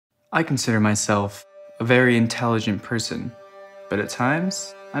I consider myself a very intelligent person, but at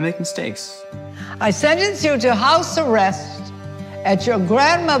times, I make mistakes. I sentence you to house arrest at your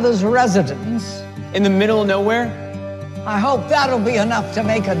grandmother's residence. In the middle of nowhere? I hope that'll be enough to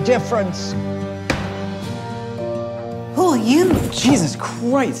make a difference. Who are you? Jesus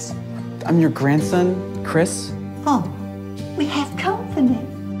Christ! I'm your grandson, Chris. Oh, we have company.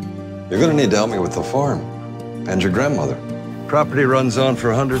 You're gonna need to help me with the farm and your grandmother. Property runs on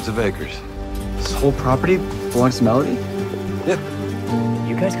for hundreds of acres. This whole property belongs to Melody? Yep.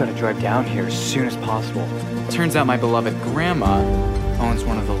 You guys gotta drive down here as soon as possible. Turns out my beloved grandma owns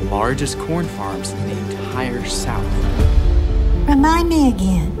one of the largest corn farms in the entire South. Remind me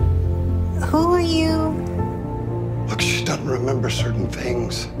again. Who are you? Look, she doesn't remember certain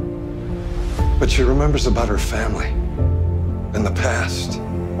things, but she remembers about her family and the past.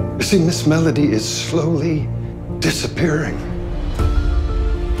 You see, Miss Melody is slowly disappearing.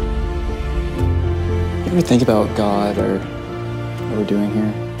 You ever think about God or what we're doing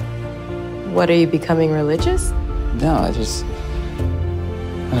here? What, are you becoming religious? No, I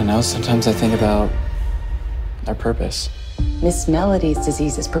don't know. Sometimes I think about our purpose. Miss Melody's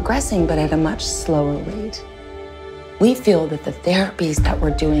disease is progressing, but at a much slower rate. We feel that the therapies that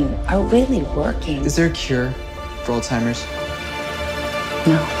we're doing are really working. Is there a cure for Alzheimer's?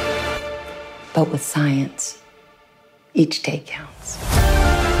 No. But with science, each day counts.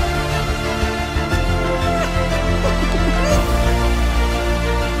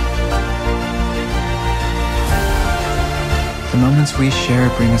 The moments we share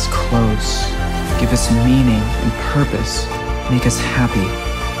bring us close, give us meaning and purpose, make us happy,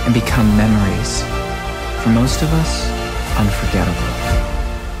 and become memories. For most of us, unforgettable.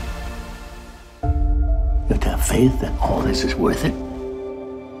 You have to have faith that all this is worth it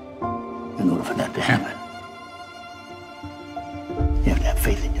in order for that to happen. You have to have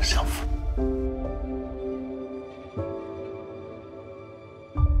faith in yourself.